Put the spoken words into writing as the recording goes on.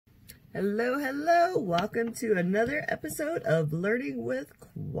Hello, hello. Welcome to another episode of Learning with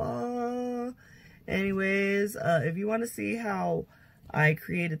Kwa. Anyways, if you want to see how I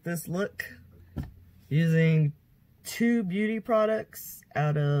created this look using 2 beauty products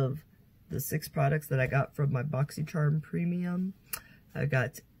out of the 6 products that I got from my Boxycharm Premium,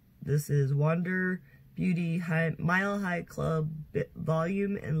 this is Wander Beauty Mile High Club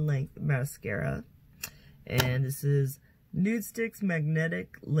Volume and Length Mascara, and this is Nudestix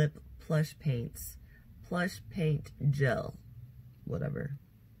Magnetic Lip Plush Paints, Plush Paint Gel, whatever.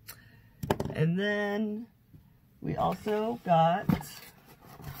 And then we also got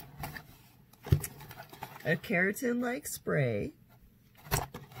a keratin-like spray,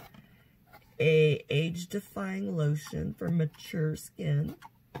 a age-defying lotion for mature skin,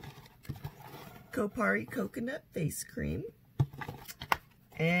 Kopari Coconut Face Cream,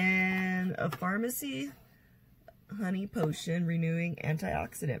 and a Farmacy Honey Potion Renewing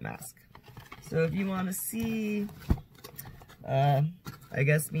Antioxidant Mask. So if you want to see, I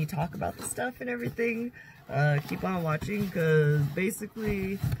guess, me talk about the stuff and everything, keep on watching, because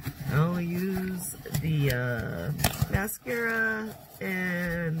basically I only use the mascara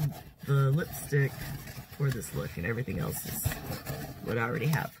and the lipstick for this look, and everything else is what I already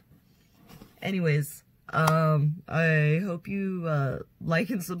have. Anyways, I hope you like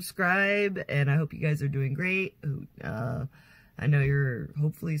and subscribe, and I hope you guys are doing great. I know you're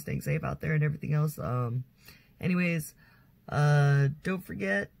hopefully staying safe out there and everything else. Anyways, don't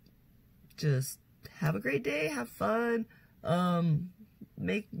forget, just have a great day, have fun.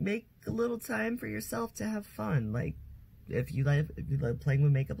 Make a little time for yourself to have fun. Like, if you like playing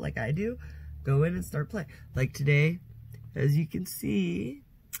with makeup like I do, go in and start playing. Like today, as you can see,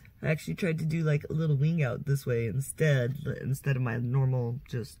 I actually tried to do like a little wing out this way instead of my normal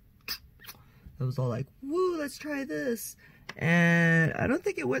just, I was all like, woo, let's try this. And I don't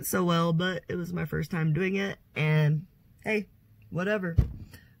think it went so well, but it was my first time doing it, and hey, whatever.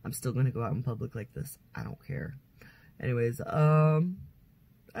 I'm still gonna go out in public like this. I don't care. Anyways, I'm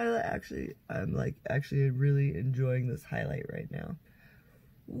actually really enjoying this highlight right now.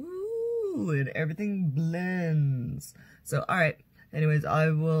 Woo, and everything blends. So, alright. Anyways,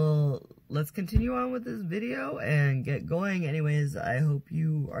 let's continue on with this video and get going. Anyways, I hope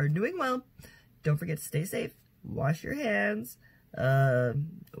you are doing well. Don't forget to stay safe, wash your hands,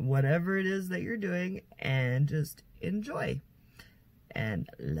 whatever it is that you're doing, and just enjoy. And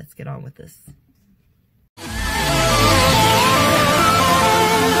let's get on with this.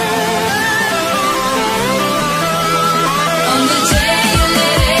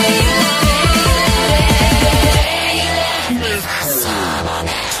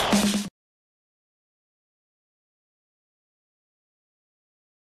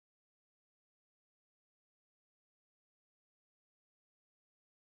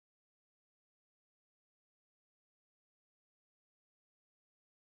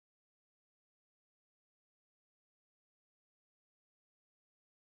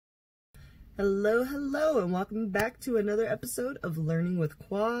 Hello, hello, and welcome back to another episode of Learning with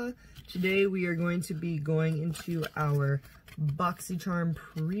Kwa. Today we are going to be going into our Boxycharm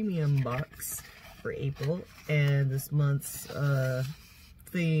Premium box for April, and this month's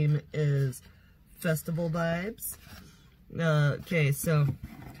theme is Festival Vibes. Okay, so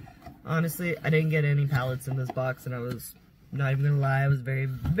honestly, I didn't get any palettes in this box, and I was not even gonna lie, I was very,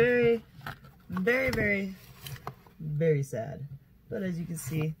 very, very, very, very sad. But as you can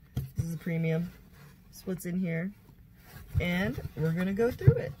see, this is a premium. That's what's in here. And we're gonna go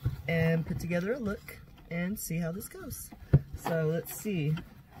through it and put together a look and see how this goes. So let's see.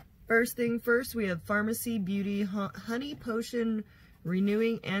 First thing first, we have Farmacy Beauty Honey Potion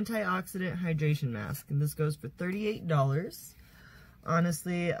Renewing Antioxidant Hydration Mask. And this goes for $38.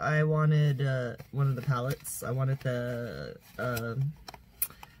 Honestly, I wanted one of the palettes. I wanted the, I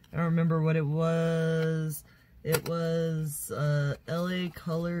don't remember what it was. It was LA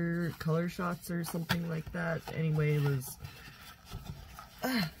Color Shots or something like that. Anyway, it was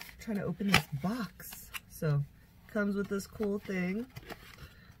trying to open this box. So, comes with this cool thing.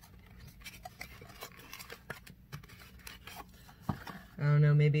 I don't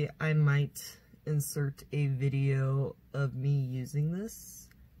know, maybe I might insert a video of me using this.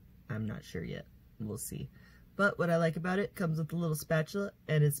 I'm not sure yet. We'll see. But what I like about it, comes with a little spatula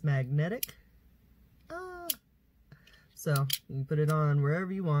and it's magnetic. So, you can put it on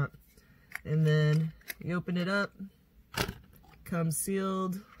wherever you want. And then you open it up. Comes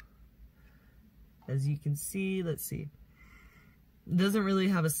sealed. As you can see, let's see. It doesn't really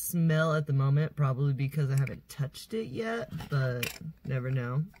have a smell at the moment, probably because I haven't touched it yet, but never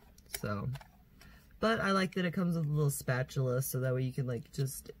know. So, But I like that it comes with a little spatula, so that way you can like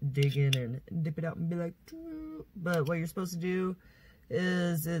just dig in and dip it out and be like, but what you're supposed to do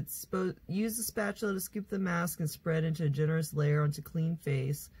is use the spatula to scoop the mask and spread into a generous layer onto clean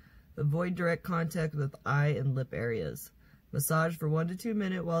face. Avoid direct contact with eye and lip areas. Massage for 1 to 2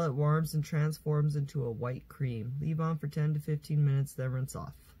 minutes while it warms and transforms into a white cream. Leave on for 10 to 15 minutes, then rinse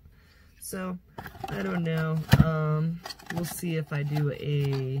off. So, I don't know. We'll see if I do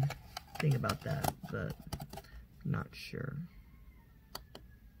a thing about that, but I'm not sure.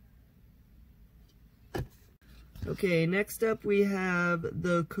 Okay, next up we have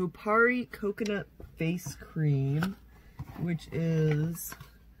the Kopari Coconut Face Cream, which is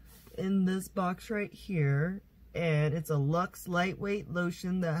in this box right here. And it's a luxe lightweight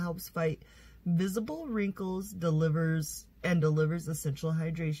lotion that helps fight visible wrinkles, delivers essential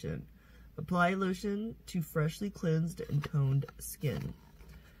hydration. Apply lotion to freshly cleansed and toned skin.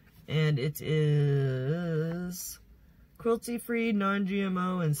 And it is cruelty-free,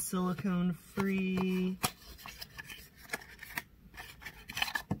 non-GMO, and silicone-free.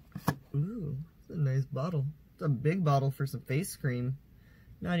 Ooh, it's a nice bottle. It's a big bottle for some face cream.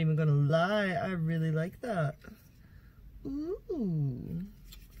 Not even gonna lie, I really like that. Ooh.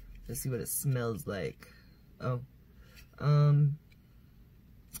 Let's see what it smells like. Oh. I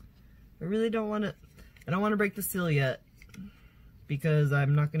really don't want to, I don't want to break the seal yet, because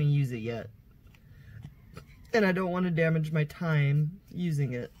I'm not going to use it yet. And I don't want to damage my time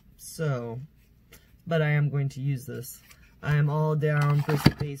using it, so, but I am going to use this. I am all down for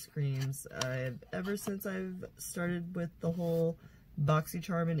some face creams. Ever since I've started with the whole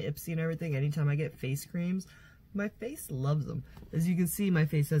Boxycharm and Ipsy and everything, anytime I get face creams, my face loves them. As you can see, my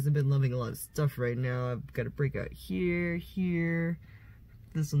face hasn't been loving a lot of stuff right now. I've got a breakout here, here.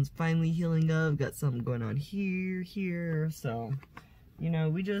 This one's finally healing up. Got something going on here, here. So, you know,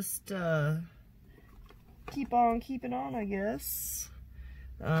 we just keep on keeping on, I guess.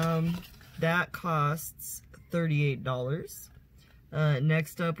 That costs $38.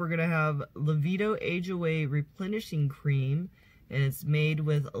 Next up, we're going to have Lavido Age Away Replenishing Cream. And it's made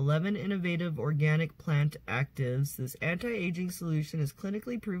with 11 innovative organic plant actives. This anti-aging solution is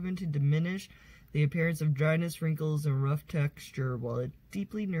clinically proven to diminish the appearance of dryness, wrinkles, and rough texture while it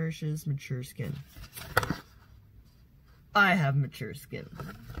deeply nourishes mature skin. I have mature skin.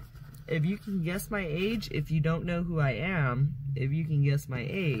 If you can guess my age, if you don't know who I am, if you can guess my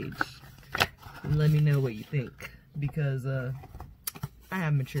age, let me know what you think. Because I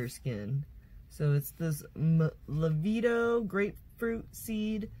have mature skin. So it's this Lavido, grapefruit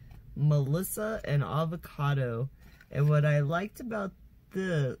seed, melissa, and avocado. And what I liked about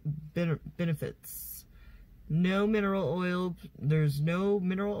the benefits, no mineral oil, there's no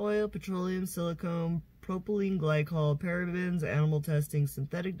mineral oil, petroleum, silicone, propylene glycol, parabens, animal testing,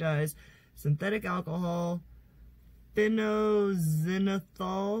 synthetic dyes, synthetic alcohol,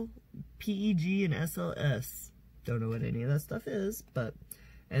 phenoxyethanol, PEG, and SLS. Don't know what any of that stuff is, but...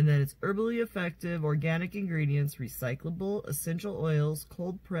 And then it's herbally effective, organic ingredients, recyclable, essential oils,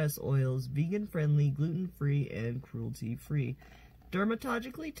 cold press oils, vegan friendly, gluten free, and cruelty free.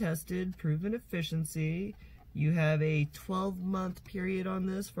 Dermatologically tested, proven efficiency. You have a 12-month period on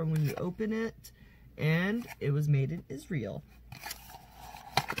this from when you open it, and it was made in Israel.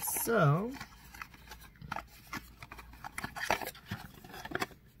 So,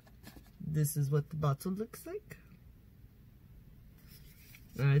 this is what the bottle looks like.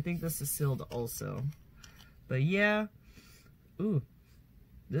 And I think this is sealed also. But yeah. Ooh.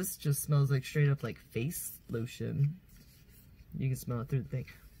 This just smells like straight up like face lotion. You can smell it through the thing.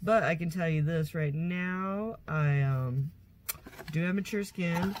 But I can tell you this right now. I do have mature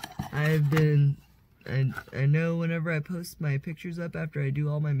skin. I've been... I know whenever I post my pictures up after I do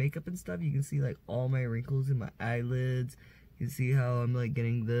all my makeup and stuff, you can see like all my wrinkles in my eyelids. You can see how I'm like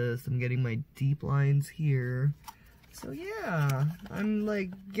getting this. I'm getting my deep lines here. So yeah, I'm like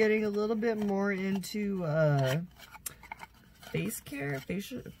getting a little bit more into face care,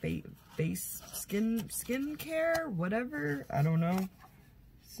 skin care, whatever, I don't know.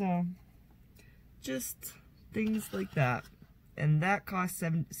 So just things like that. And that costs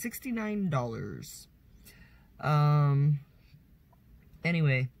 $69.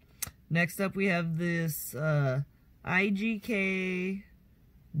 Anyway, next up we have this IGK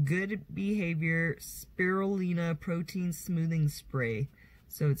Good Behavior Spirulina Protein Smoothing Spray.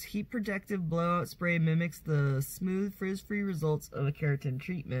 So it's heat protective blowout spray, mimics the smooth frizz-free results of a keratin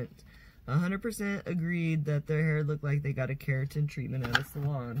treatment. 100% agreed that their hair looked like they got a keratin treatment at a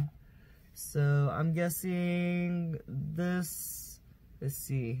salon. So I'm guessing this, let's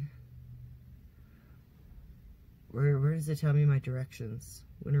see. Where does it tell me my directions?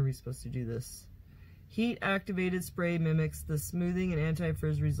 When are we supposed to do this? Heat activated spray mimics the smoothing and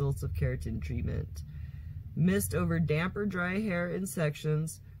anti-frizz results of keratin treatment. Mist over damp or dry hair in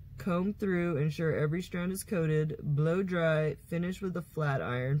sections. Comb through, ensure every strand is coated. Blow dry, finish with a flat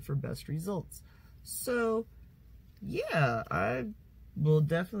iron for best results. So, yeah, I will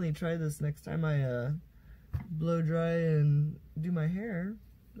definitely try this next time I blow dry and do my hair.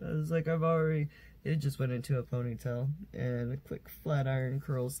 It's like it just went into a ponytail and a quick flat iron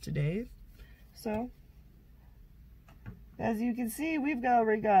curls today. So, as you can see, we've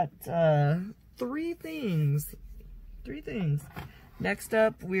already got three things. Next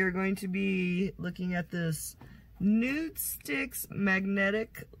up, we are going to be looking at this Nudestix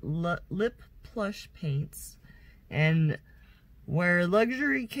Magnetic Lip Plush Paints. And where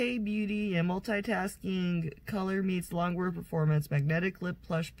luxury K-beauty and multitasking color meets longwear performance, magnetic lip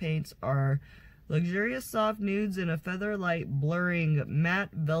plush paints are luxurious soft nudes in a feather light blurring matte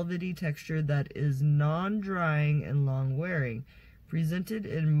velvety texture that is non-drying and long-wearing, presented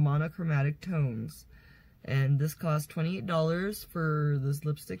in monochromatic tones. And this costs $28 for this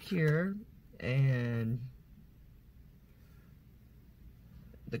lipstick here, and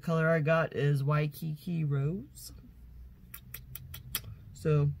the color I got is Waikiki Rose.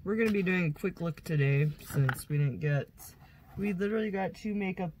 So we're going to be doing a quick look today since we literally got 2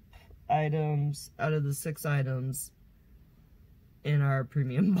 makeup items out of the 6 items in our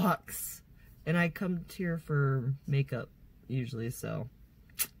premium box. And I come here for makeup usually, so.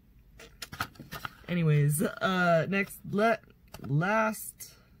 Anyways,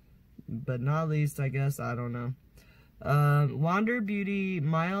 last but not least, I guess, I don't know. Wander Beauty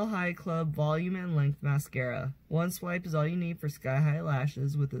Mile High Club Volume and Length Mascara. One swipe is all you need for sky-high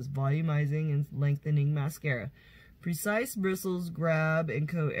lashes with this volumizing and lengthening mascara. Precise bristles grab and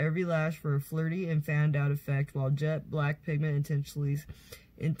coat every lash for a flirty and fanned-out effect, while jet black pigment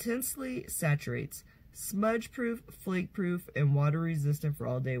intensely saturates. Smudge-proof, flake-proof, and water-resistant for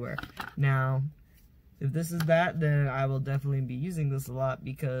all-day wear. Now, if this is that, then I will definitely be using this a lot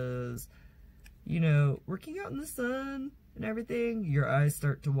because, you know, working out in the sun and everything, your eyes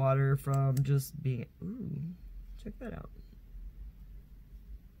start to water from just being, ooh, check that out.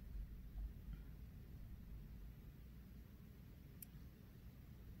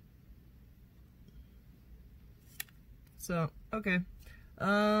 So, okay.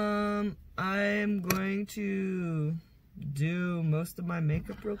 I'm going to do most of my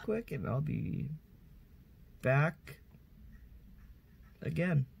makeup real quick and I'll be back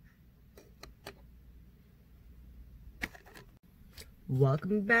again.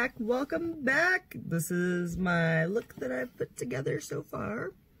 Welcome back, welcome back. This is my look that I've put together so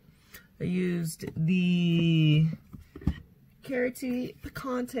far. I used the Carity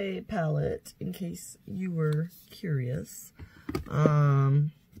Picante palette in case you were curious. I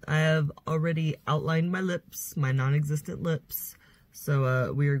have already outlined my lips, my non-existent lips.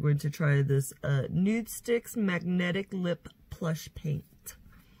 So we are going to try this Nudestix Magnetic Lip Plush Paint.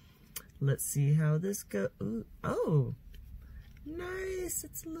 Let's see how this goes. Oh, nice.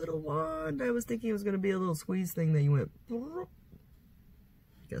 It's a little wand. I was thinking it was going to be a little squeeze thing that you went.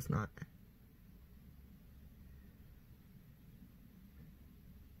 Guess not.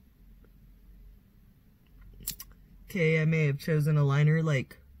 Okay, I may have chosen a liner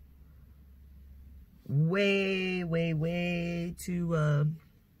like way too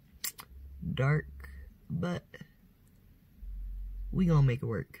dark, but we gonna make it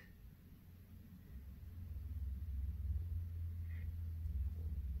work.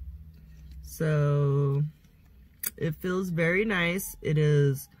 So it feels very nice. It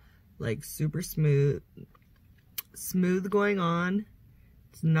is like super smooth going on.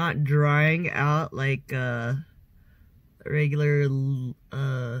 It's not drying out like regular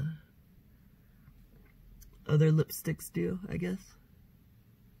other lipsticks do, I guess.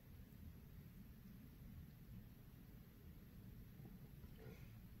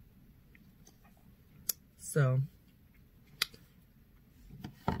 So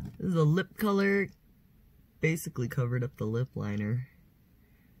this is a lip color, basically covered up the lip liner.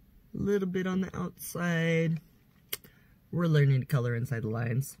 A little bit on the outside. We're learning to color inside the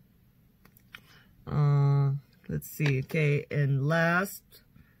lines. Let's see, okay, and last,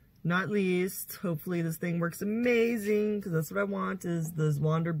 not least, hopefully this thing works amazing, because that's what I want, is this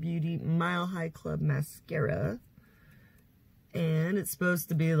Wander Beauty Mile High Club Mascara. And it's supposed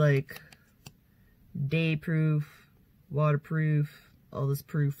to be like day proof, waterproof, all this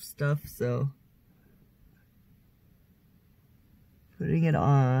proof stuff, so putting it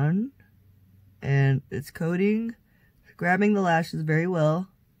on, and it's coating, grabbing the lashes very well,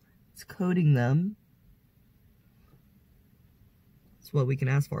 it's coating them. It's what we can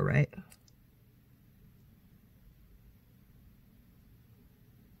ask for, right?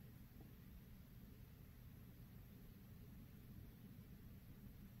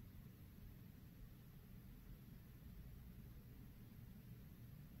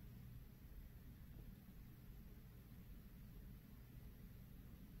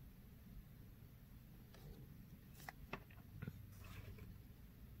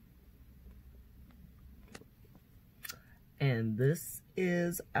 And this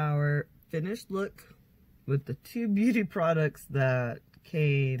is our finished look with the 2 beauty products that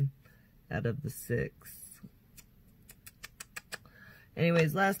came out of the 6.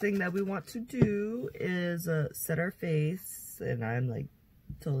 Anyways, last thing that we want to do is set our face. And I'm like,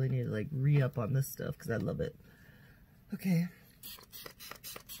 totally need to like re-up on this stuff because I love it. Okay.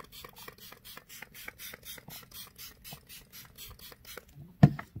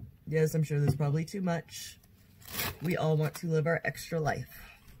 Yes, I'm sure there's probably too much. We all want to live our extra life.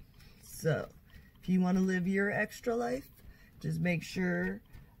 So, if you want to live your extra life, just make sure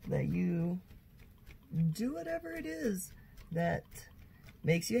that you do whatever it is that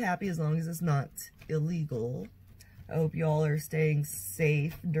makes you happy, as long as it's not illegal. I hope you all are staying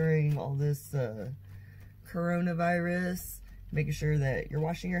safe during all this coronavirus, making sure that you're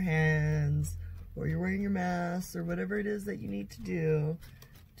washing your hands, or you're wearing your mask, or whatever it is that you need to do.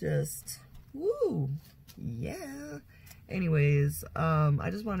 Just, woo, yeah. Anyways, I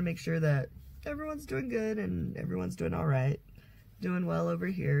just want to make sure that everyone's doing good and everyone's doing all right. Doing well over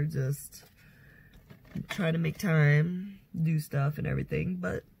here, just trying to make time, do stuff and everything.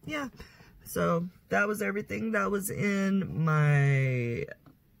 But, yeah, so that was everything that was in my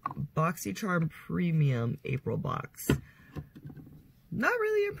Boxycharm Premium April box. Not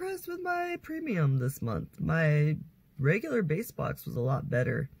really impressed with my premium this month. My regular base box was a lot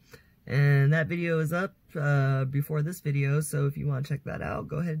better, and that video is up before this video, so if you want to check that out,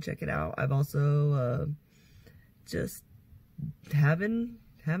 go ahead and check it out. I've also just having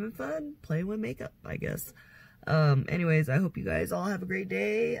fun playing with makeup, I guess. Anyways, I hope you guys all have a great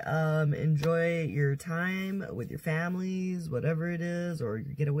day. Enjoy your time with your families, whatever it is, or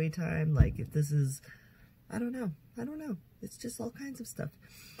your getaway time. Like, if this is, I don't know, it's just all kinds of stuff.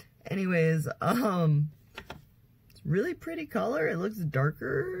 Anyways, really pretty color. It looks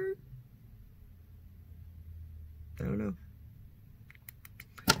darker. I don't know.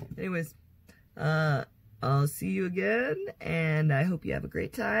 Anyways, I'll see you again, and I hope you have a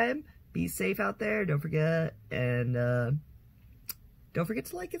great time. Be safe out there. Don't forget, and don't forget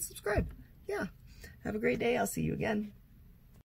to like and subscribe. Yeah. Have a great day. I'll see you again.